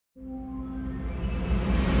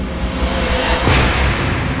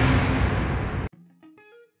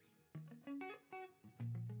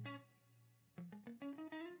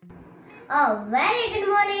A very good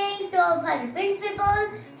morning to our principal,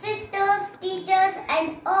 sisters, teachers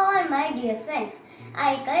and all my dear friends.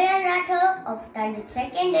 I, Karan Rathore of Standard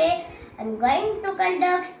 2nd A, am going to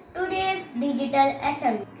conduct today's digital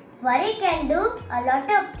assembly. Worry can do a lot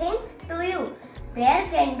of things to you. Prayer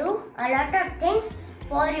can do a lot of things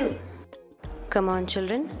for you. Come on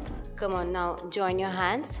children, come on now, join your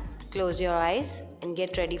hands, close your eyes and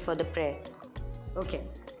get ready for the prayer. Okay.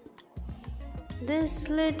 This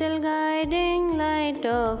little guiding light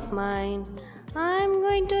of mine, I'm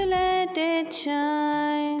going to let it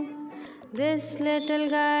shine. This little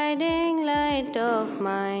guiding light of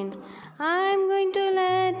mine, I'm going to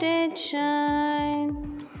let it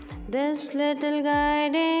shine. This little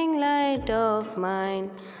guiding light of mine,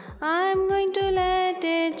 I'm going to let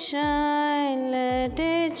it shine,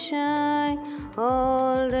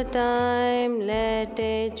 all the time, let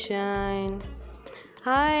it shine.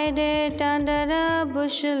 Hide it under a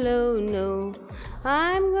bushel, oh no,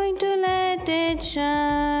 I'm going to let it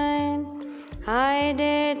shine. Hide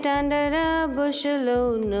it under a bushel,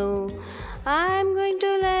 oh no, I'm going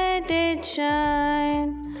to let it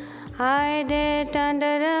shine. Hide it under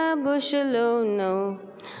a bushel, oh no,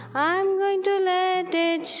 I'm going to let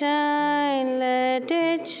it shine,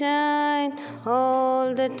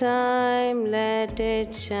 all the time, let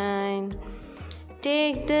it shine.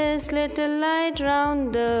 Take this little light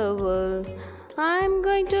round the world, I'm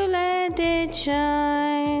going to let it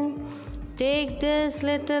shine. Take this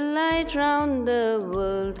little light round the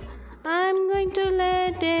world, I'm going to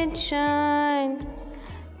let it shine.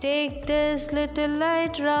 Take this little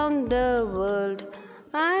light round the world,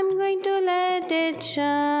 I'm going to let it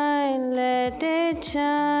shine,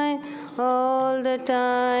 all the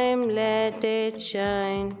time, let it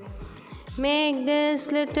shine. Make this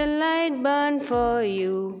little light burn for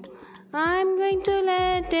you, I'm going to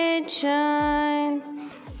let it shine.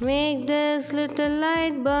 Make this little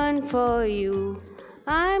light burn for you,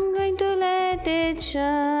 I'm going to let it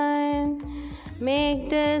shine. Make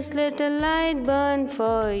this little light burn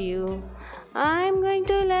for you, I'm going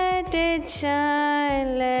to let it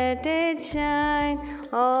shine,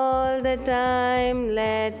 all the time,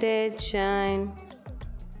 let it shine.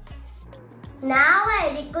 Now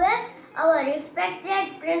I request our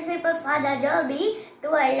respected Principal Father Joby to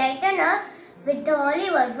enlighten us with the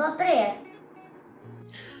holy words of prayer.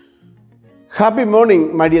 Happy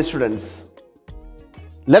morning, my dear students.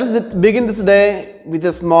 Let us begin this day with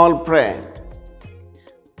a small prayer.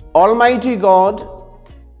 Almighty God,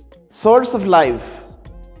 source of life,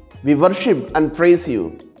 we worship and praise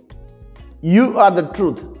you. You are the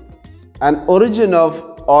truth and origin of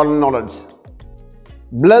all knowledge.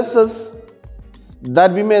 Bless us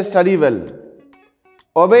that we may study well,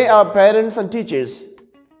 obey our parents and teachers,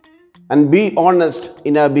 and be honest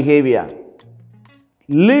in our behavior.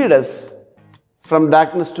 Lead us from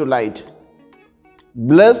darkness to light.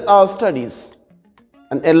 Bless our studies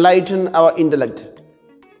and enlighten our intellect.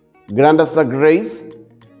 Grant us the grace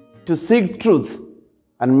to seek truth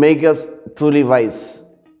and make us truly wise.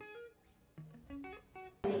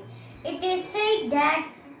 It is said that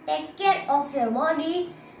take care of your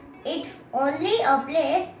body. It's only a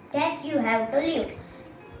place that you have to live.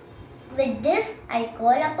 With this, I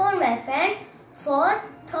call upon my friend for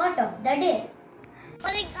thought of the day.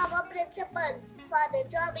 Calling our principal, Father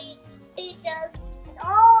Joby, teachers, and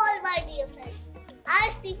all my dear friends. I,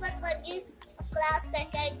 Stephen Varghese of class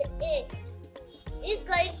 2nd A, is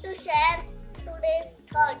going to share today's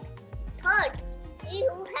thought. He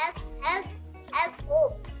who has health has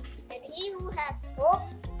hope, and he who has hope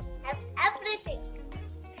has everything.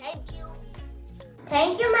 Thank you.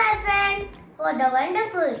 Thank you, my friend, for the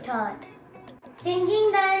wonderful thought.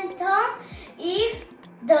 Singing the anthem is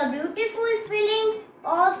the beautiful feeling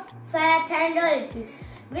of faith and loyalty,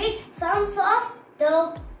 which sums up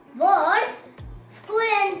the word school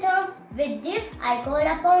anthem. With this, I call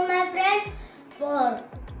upon my friend for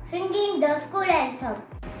singing the school anthem.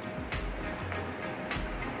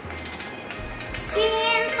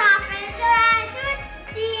 Scenes of a childhood,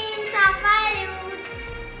 scenes of a youth,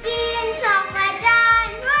 scenes of a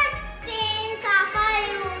childhood, scenes of a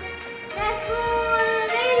youth. The school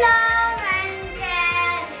we love and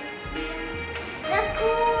cherish. The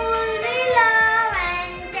school we love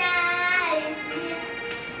and cherish.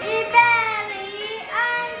 We bury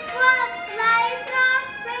and swap lifelong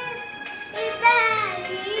faith. We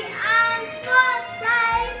bury and swap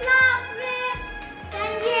lifelong faith.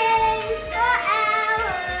 Then gaze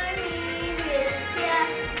forever.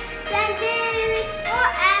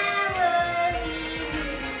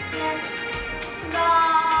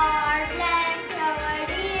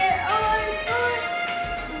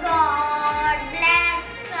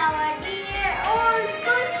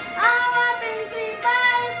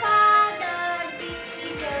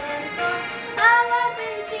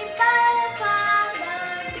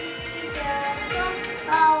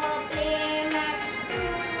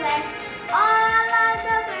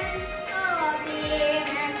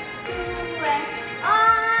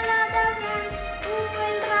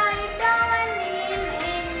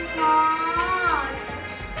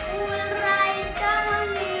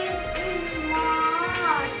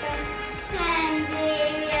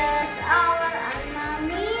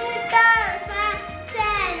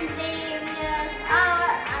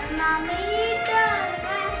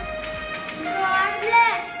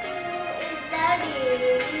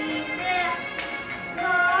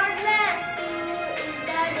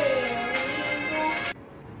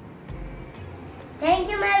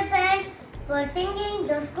 Thank you, my friend, for singing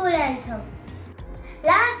the school anthem.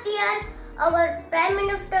 Last year, our Prime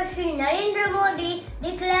Minister Shri Narendra Modi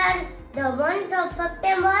declared the month of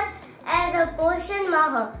September as a Poshan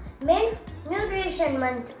Maha, means Nutrition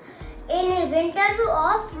Month, in his interview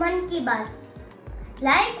of Man Ki Baat.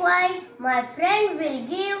 Likewise, my friend will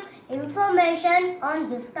give information on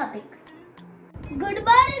this topic. Good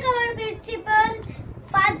morning, our principal,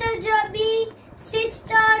 Father Joby,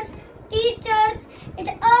 sisters, teachers, and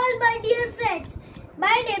all my dear friends.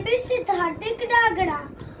 My name is Siddharthik Nagada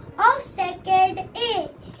of 2nd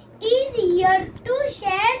A. Is here to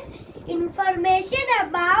share information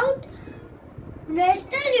about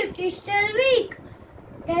National Nutritional Week.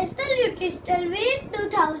 National Nutritional Week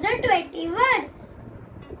 2021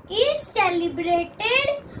 is celebrated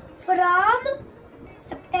from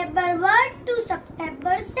September 1 to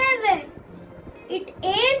September 7. It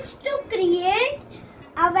aims to create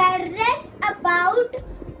awareness about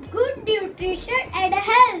good nutrition and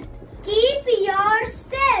health. Keep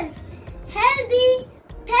yourself healthy.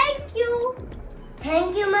 Thank you.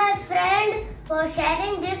 Thank you, my friend, for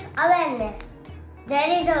sharing this awareness. There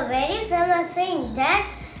is a very famous saying that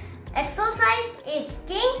exercise is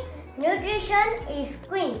king, nutrition is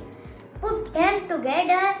queen. Put them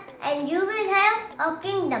together and you will have a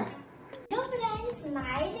kingdom. Hello friends,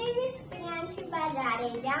 my name is Priyanshu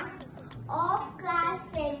Bajareja of class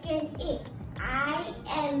 2nd A. I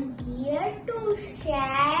am here to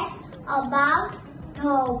share about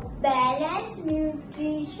the balanced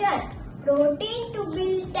nutrition, protein to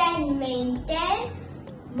build and maintain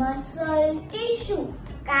muscle tissue,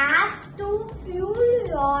 carbs to fuel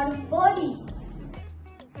your body,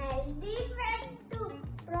 healthy fat to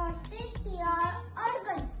protect your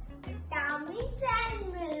organs, vitamins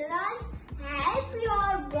and minerals help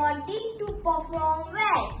your body to perform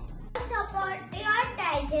well, support your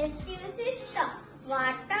digestive system,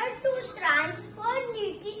 water to transport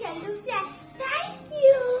nutrition to cell. Thank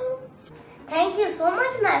you. Thank you so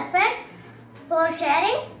much, my friend, for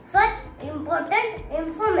sharing such important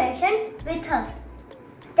information with us.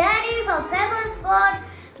 There is a famous quote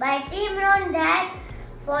by Tim Ron that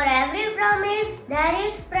for every promise there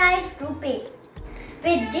is price to pay.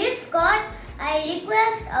 With this quote, I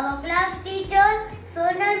request our class teacher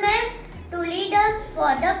Sonal ma'am to lead us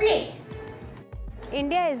for the pledge.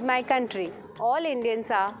 India is my country. All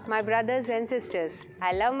Indians are my brothers and sisters.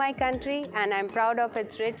 I love my country and I am proud of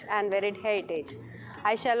its rich and varied heritage.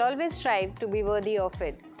 I shall always strive to be worthy of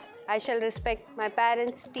it. I shall respect my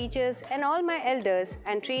parents, teachers and all my elders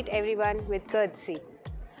and treat everyone with courtesy.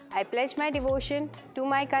 I pledge my devotion to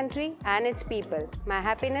my country and its people. My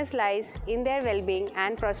happiness lies in their well-being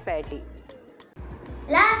and prosperity.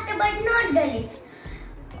 Last but not the least,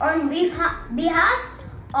 on behalf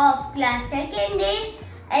of class 2nd A,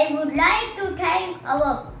 I would like to thank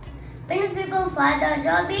our Principal Father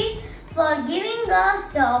Joby for giving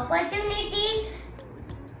us the opportunity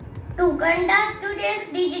to conduct today's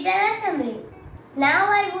digital assembly. Now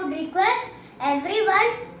I would request everyone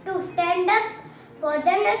to stand up for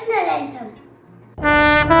the national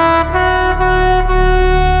anthem.